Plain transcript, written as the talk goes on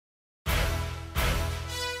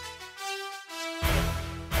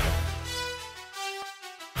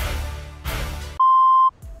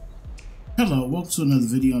Hello, welcome to another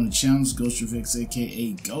video on the channel. It's Ghostdriftx,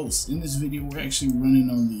 aka Ghost. In this video, we're actually running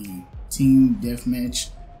on the team deathmatch,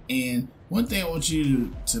 and one thing I want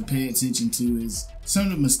you to pay attention to is some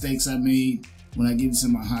of the mistakes I made when I get into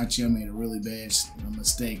my hotchie. I made a really bad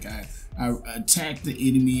mistake. I attacked the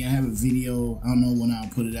enemy. I have a video. I don't know when I'll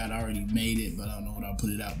put it out. I already made it, but I don't know when I'll put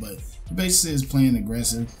it out. But it basically says playing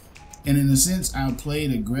aggressive, and in a sense, I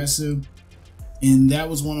played aggressive. And that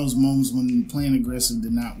was one of those moments when playing aggressive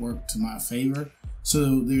did not work to my favor.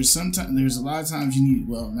 So there's a lot of times you need,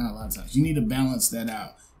 well, not a lot of times, you need to balance that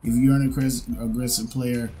out. If you're an aggressive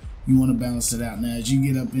player, you want to balance it out. Now, as you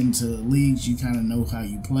get up into leagues, you kind of know how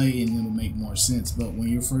you play and it'll make more sense. But when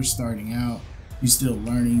you're first starting out, you're still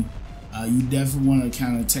learning. You definitely want to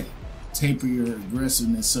kind of taper your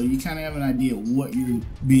aggressiveness, so you kind of have an idea of what you're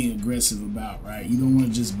being aggressive about, right? You don't want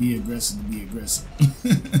to just be aggressive to be aggressive.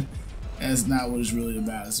 That's not what it's really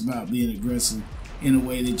about. It's about being aggressive in a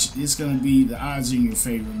way that it's going to be, the odds are in your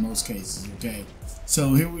favor in most cases, okay?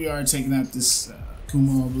 So here we are taking out this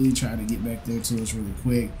Kumo, I believe, try to get back there to us really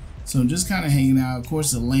quick. So I'm just kind of hanging out. Of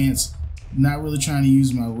course, the Lance, not really trying to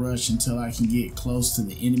use my rush until I can get close to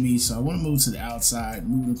the enemy. So I want to move to the outside.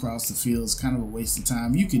 Moving across the field is kind of a waste of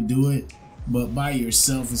time. You can do it, but by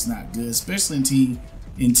yourself it's not good, especially in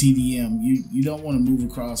TDM. You don't want to move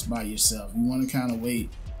across by yourself. You want to kind of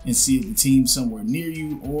wait and see if the team's somewhere near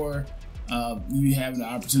you, or you have the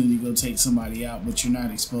opportunity to go take somebody out, but you're not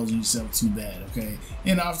exposing yourself too bad, okay?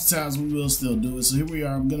 And oftentimes we will still do it. So here we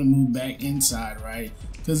are. I'm gonna move back inside, right?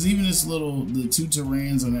 Because even the two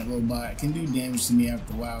Tarans on that little bot can do damage to me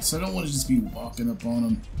after a while. So I don't want to just be walking up on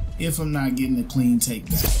them if I'm not getting a clean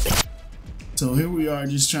takedown. So here we are,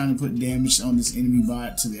 just trying to put damage on this enemy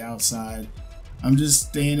bot to the outside. I'm just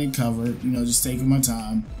staying in cover, you know, just taking my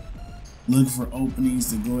time. Looking for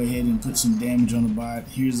openings to go ahead and put some damage on the bot.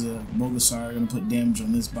 Here's a Bogasar going to put damage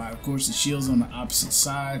on this bot. Of course, the shield's on the opposite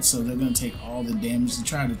side, so they're going to take all the damage to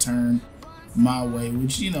try to turn my way,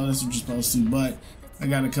 which, you know, that's what you're supposed to. But I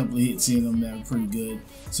got a couple of hits in them that are pretty good.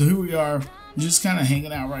 So here we are, just kind of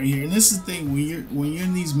hanging out right here. And this is the thing, when you're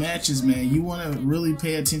in these matches, man, you want to really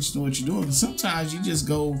pay attention to what you're doing. Because sometimes you just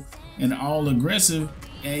go and all aggressive,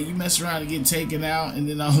 and you mess around and get taken out, and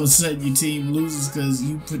then all of a sudden your team loses because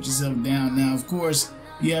you put yourself down. Now, of course,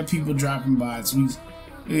 you have people dropping bots.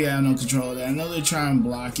 We have no control of that. I know they're trying to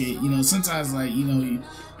block it. You know, sometimes, like, you know,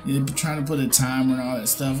 you're trying to put a timer and all that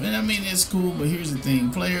stuff. And I mean, it's cool, but here's the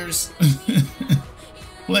thing. Players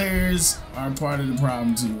are part of the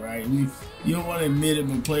problem too, right? You don't want to admit it,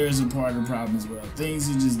 but players are part of the problem as well. Things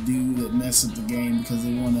you just do that mess up the game because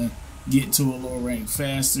they want to get to a lower rank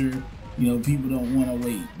faster. You know, people don't want to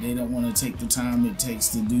wait. They don't want to take the time it takes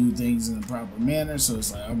to do things in a proper manner. So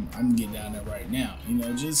it's like, I'm going to get down there right now. You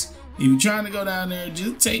know, just, if you're trying to go down there,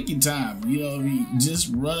 just take your time. You know, if you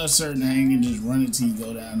just run a certain hang and just run it till you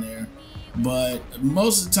go down there. But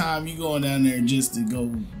most of the time, you're going down there just to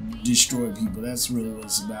go destroy people. That's really what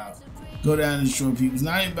it's about. Go down and destroy people. It's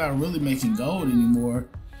not even about really making gold anymore.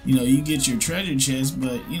 You know, you get your treasure chest,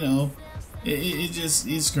 but, you know,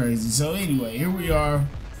 it's crazy. So anyway, here we are.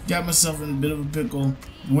 Got myself in a bit of a pickle.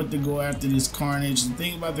 Went to go after this Carnage. The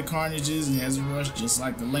thing about the Carnage is it has a rush just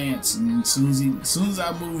like the Lance. And as soon as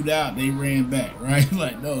I moved out, they ran back, right?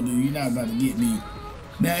 Like, no, dude, you're not about to get me.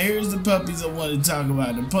 Now, here's the puppies I wanted to talk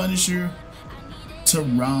about. The Punisher,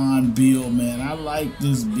 Taran build, man. I like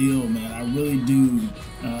this build, man. I really do.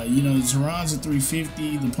 You know, the Tarans are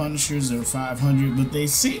 350. The Punishers are 500. But they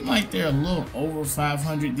seem like they're a little over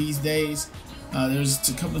 500 these days. There's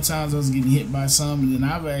a couple of times I was getting hit by some, and then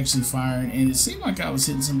I've actually fired, and it seemed like I was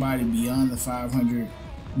hitting somebody beyond the 500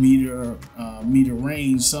 meter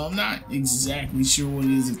range. So I'm not exactly sure what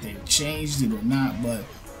it is, if they've changed it or not, but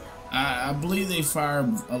I believe they fire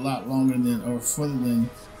a lot longer than, or further than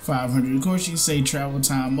 500. Of course, you can say travel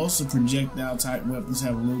time. Most of the projectile type weapons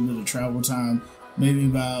have a little bit of travel time, maybe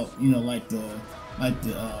about, you know, like the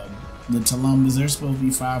Talumbas, they're supposed to be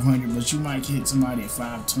 500, but you might hit somebody at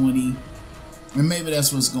 520. And maybe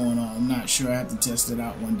that's what's going on. I'm not sure. I have to test it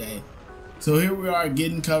out one day. So here we are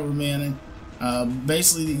getting cover, man. And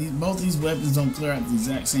basically, both these weapons don't clear out at the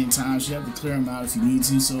exact same time. So you have to clear them out if you need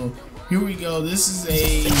to. So here we go. This is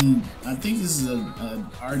I think this is a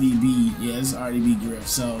RDB. Yeah, it's RDB Griff.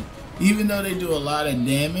 So even though they do a lot of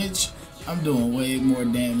damage, I'm doing way more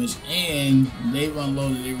damage. And they've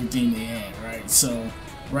unloaded everything they had, right? So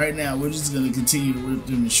right now, we're just gonna continue to rip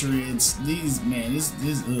them to shreds. These, man, this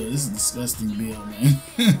is a disgusting build, man.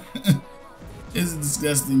 It's a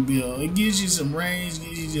disgusting build. It gives you some range,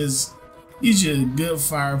 gives you just gives you good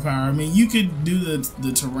firepower. I mean, you could do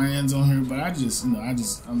the Tarans on here, but I'm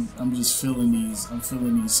just feeling these. I'm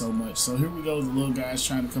feeling these so much. So here we go. The little guys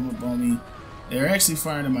trying to come up on me. They're actually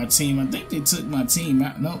firing at my team. I think they took my team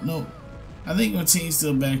out. Nope. I think my team's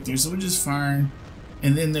still back there. So we're just firing.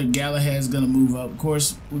 And then their Galahad's gonna move up. Of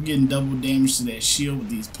course, we're getting double damage to that shield with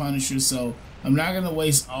these Punishers. So I'm not gonna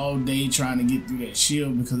waste all day trying to get through that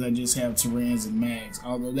shield because I just have Tarans and Mags.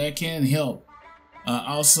 Although that can help.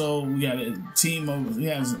 Also, we got a team over. We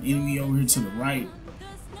have an enemy over here to the right.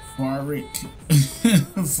 Farik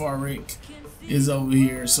is over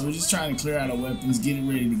here. So we're just trying to clear out our weapons, get it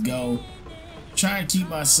ready to go. Trying to keep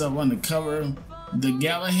myself under cover. The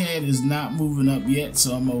Galahad is not moving up yet,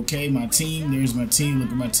 so I'm okay. My team, there's my team. Look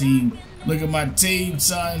at my team. Look at my team,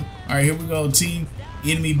 son. All right, here we go, team.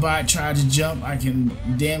 Enemy bot tried to jump. I can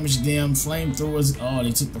damage them. Flamethrowers. Oh,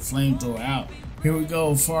 they took the flamethrower out. Here we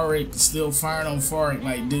go. Farik still firing on Farik.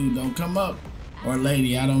 Like, dude, don't come up. Or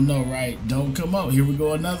lady, I don't know, right? Don't come up. Here we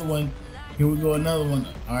go, another one. Here we go, another one.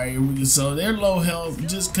 All right, here we go. So they're low health,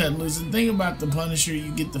 just cut loose. And think about the Punisher,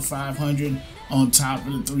 you get the 500 on top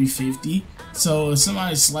of the 350. So if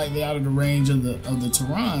somebody's slightly out of the range of the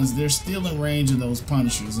Tarans, they're still in range of those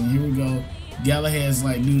Punishers. And here we go. Galahad's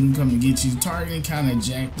like, dude, I'm coming to get you. The targeting kind of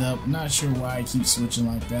jacked up. Not sure why I keep switching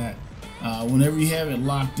like that. Whenever you have it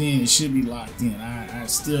locked in, it should be locked in. I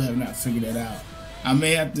still have not figured that out. I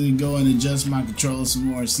may have to go and adjust my controls some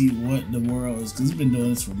more and see what the world is, because we've been doing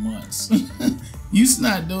this for months. Used to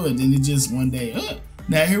not do it, then it just one day.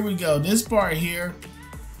 Now here we go. This part here,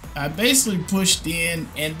 I basically pushed in,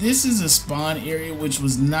 and this is a spawn area, which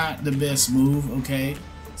was not the best move, okay?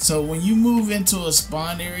 So when you move into a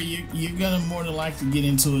spawn area, you're gonna more than likely get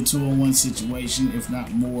into a 2-on-1 situation, if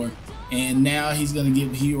not more. And now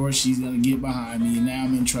he or she's gonna get behind me, and now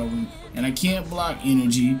I'm in trouble. And I can't block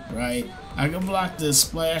energy, right? I can block the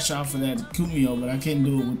splash off of that Kumio, but I can't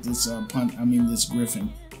do it with this this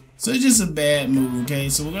Griffin. So it's just a bad move, okay?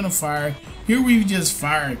 So we're gonna fire. Here we just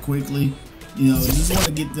fire it quickly. You know, just want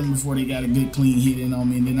to get them before they got a good clean hit in on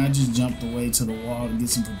me. And then I just jumped away to the wall to get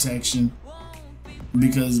some protection.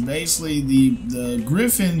 Because basically the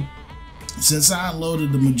Griffin, since I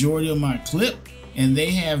unloaded the majority of my clip and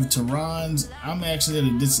they have Tarans, I'm actually at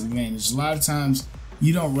a disadvantage. A lot of times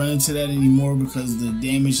you don't run into that anymore because the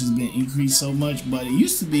damage has been increased so much. But it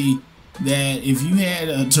used to be that if you had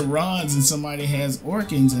Tarans and somebody has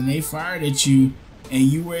Orkans and they fired at you and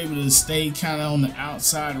you were able to stay kind of on the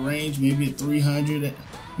outside range, maybe at 300,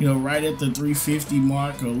 you know, right at the 350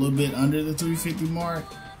 mark or a little bit under the 350 mark,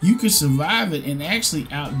 you could survive it and actually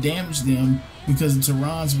out damage them because the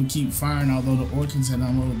Tarans would keep firing, although the Orkans had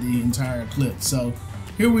unloaded the entire clip. So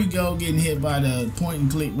here we go, getting hit by the point and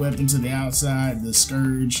click weapon to the outside, the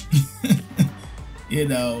Scourge. You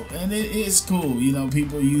know, and it's cool. You know,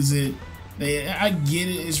 people use it. I get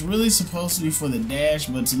it. It's really supposed to be for the dash,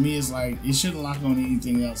 but to me, it's like it shouldn't lock on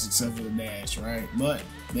anything else except for the dash, right? But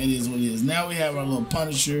that is what it is. Now we have our little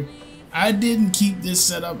Punisher. I didn't keep this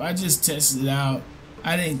setup. I just tested it out.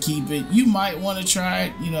 I didn't keep it. You might want to try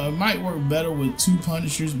it. You know, it might work better with 2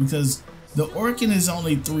 Punishers because the Orkan is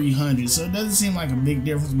only 300, so it doesn't seem like a big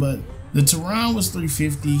difference. But the Taran was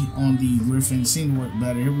 350 on the Griffin. It seemed to work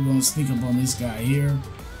better. Here we're going to sneak up on this guy here,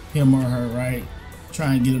 him or her, right?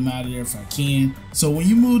 Try and get him out of there if I can. So when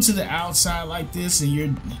you move to the outside like this and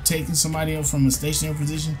you're taking somebody up from a stationary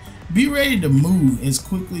position, be ready to move as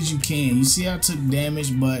quickly as you can. You see I took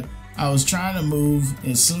damage, but I was trying to move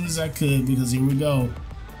as soon as I could because here we go.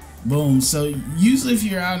 Boom. So usually if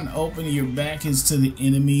you're out in the open and your back is to the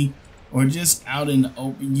enemy or just out in the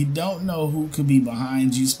open, you don't know who could be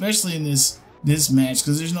behind you, especially in this match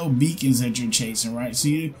because there's no beacons that you're chasing, right? So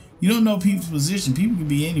you don't know people's position. People could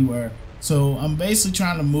be anywhere. So I'm basically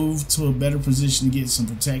trying to move to a better position to get some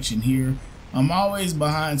protection here. I'm always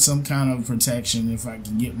behind some kind of protection if I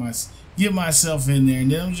can get myself in there,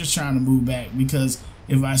 and then I'm just trying to move back because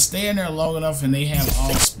if I stay in there long enough and they have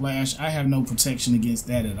all splash, I have no protection against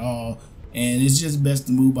that at all, and it's just best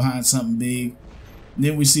to move behind something big.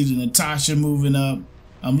 Then we see the Natasha moving up.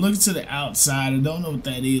 I'm looking to the outside. I don't know what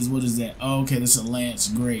that is. What is that? Oh, okay, that's a lance.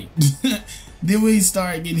 Great. Then we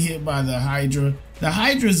start getting hit by the Hydra. The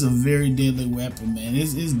Hydra is a very deadly weapon, man.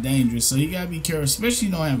 It's dangerous, so you gotta be careful, especially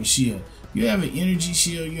if you don't have a shield. You have an energy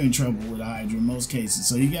shield, you're in trouble with a Hydra in most cases.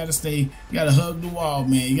 So you gotta hug the wall,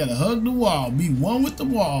 man. You gotta hug the wall. Be one with the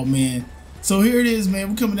wall, man. So here it is,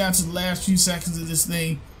 man. We're coming down to the last few seconds of this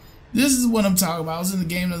thing. This is what I'm talking about. I was in the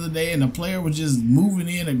game the other day and the player was just moving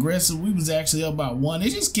in aggressive. We was actually up about 1.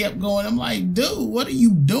 It just kept going. I'm like, dude, what are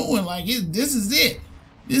you doing? Like, this is it.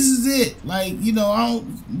 This is it. Like, you know, I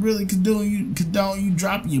don't really condone you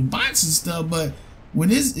dropping your bots and stuff, but when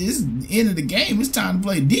it's the end of the game, it's time to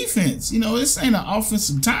play defense. You know, this ain't an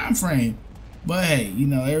offensive time frame. But hey, you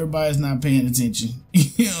know, everybody's not paying attention.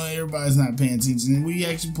 You know, everybody's not paying attention. And we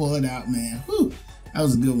actually pull it out, man. Whew. That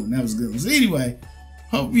was a good one. That was a good one. So anyway,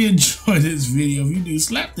 hope you enjoyed this video. If you do,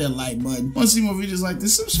 slap that like button. Want to see more videos like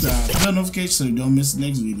this, subscribe. Bell notification so you don't miss the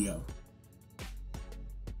next video.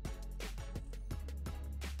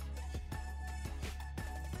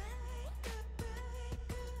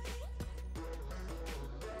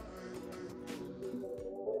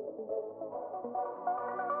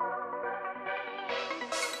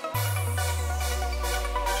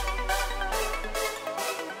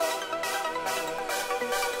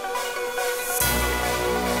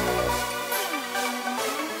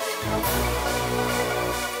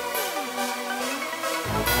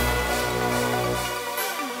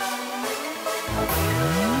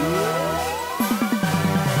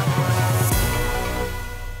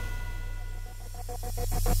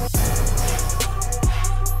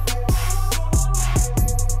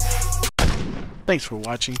 Thanks for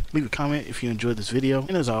watching. Leave a comment if you enjoyed this video,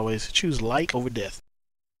 and as always, choose like over death.